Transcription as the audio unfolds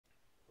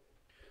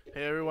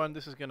Hey everyone,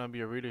 this is gonna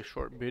be a really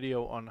short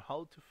video on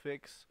how to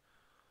fix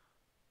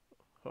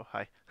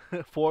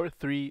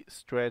 4.3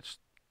 stretched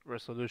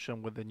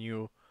resolution with the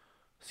new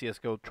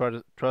CSGO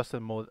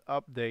trusted mode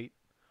update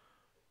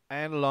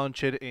and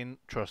launch it in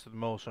trusted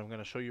mode. So I'm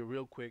gonna show you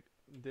real quick.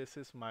 This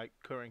is my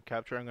current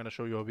capture. I'm gonna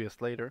show you OBS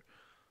later,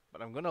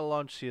 but I'm gonna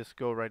launch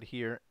CSGO right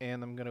here,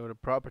 and I'm gonna go to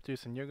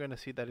properties, and you're gonna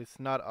see that it's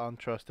not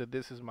untrusted.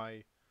 This is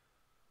my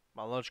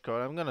launch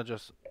code. I'm gonna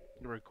just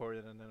record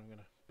it and then I'm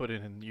gonna put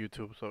it in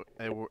YouTube so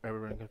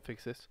everyone can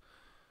fix this.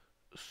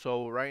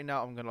 So right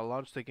now I'm gonna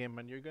launch the game,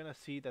 and you're gonna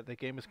see that the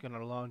game is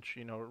gonna launch,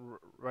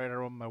 right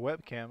around my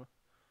webcam,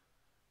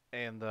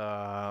 and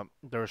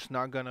it's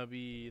not gonna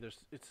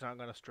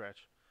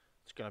stretch.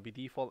 It's gonna be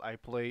default. I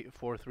play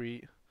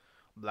 4-3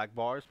 black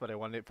bars, but I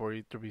want it for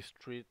it to be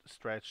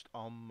stretched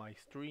on my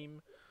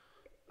stream.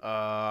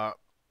 Uh,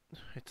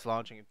 it's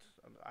launching.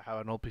 I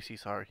have an old PC.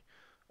 Sorry.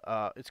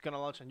 It's gonna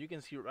launch, and you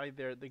can see right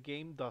there the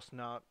game does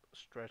not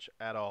stretch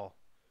at all.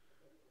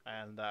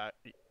 And I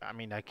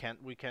mean,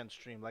 we can't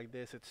stream like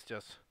this. It's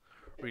just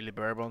really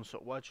bare bones. So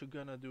what you're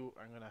gonna do,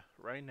 I'm gonna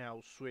right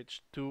now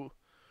switch to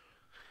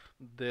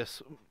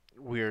this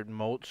weird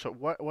mode. So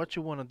what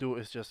you wanna do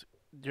is just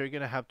you're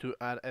gonna have to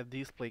add a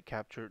display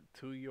capture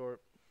to your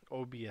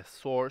OBS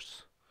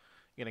source.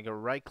 You're gonna go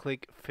right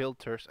click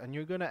filters, and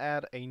you're gonna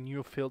add a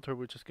new filter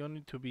which is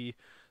going to be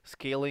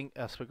scaling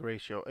aspect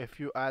ratio. If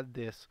you add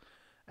this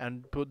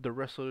and put the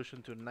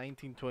resolution to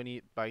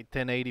 1920 by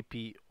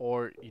 1080p,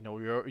 or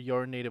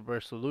your native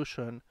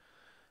resolution,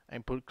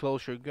 and put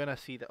close, you're gonna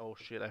see that. Oh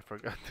shit, I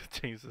forgot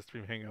to change the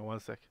stream. Hang on one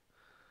sec.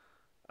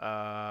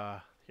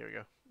 Here we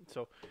go.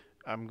 So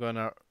I'm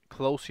gonna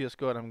close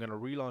CSGO, and I'm gonna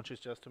relaunch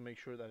it just to make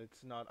sure that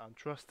it's not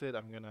untrusted.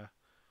 I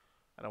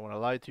don't wanna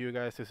lie to you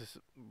guys. This is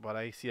what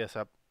I see as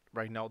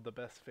right now the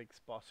best fix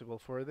possible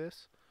for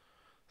this.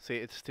 See,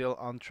 it's still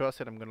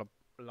untrusted. I'm gonna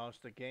launch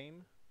the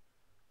game.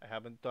 I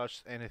haven't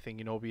touched anything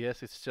in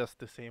OBS. It's just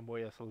the same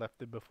way as I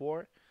left it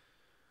before,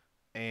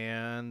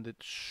 and it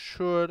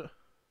should,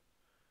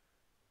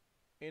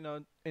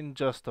 in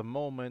just a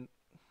moment,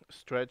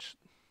 stretch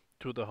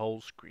to the whole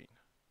screen.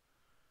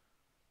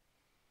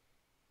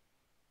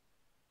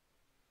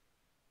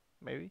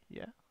 Maybe,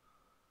 yeah.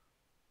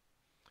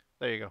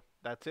 There you go.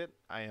 That's it.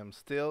 I am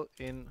still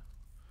in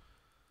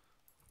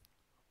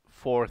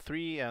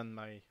 4.3 and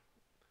my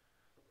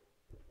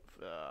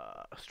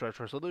stretch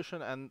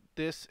resolution, and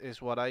this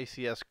is what I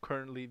see as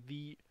currently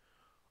the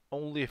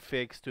only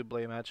fix to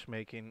play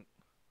matchmaking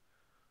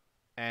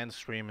and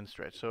stream and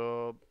stretch.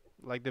 So,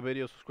 like the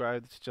video,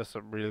 subscribe. It's just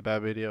a really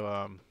bad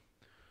video.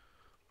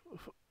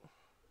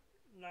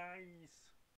 Nice.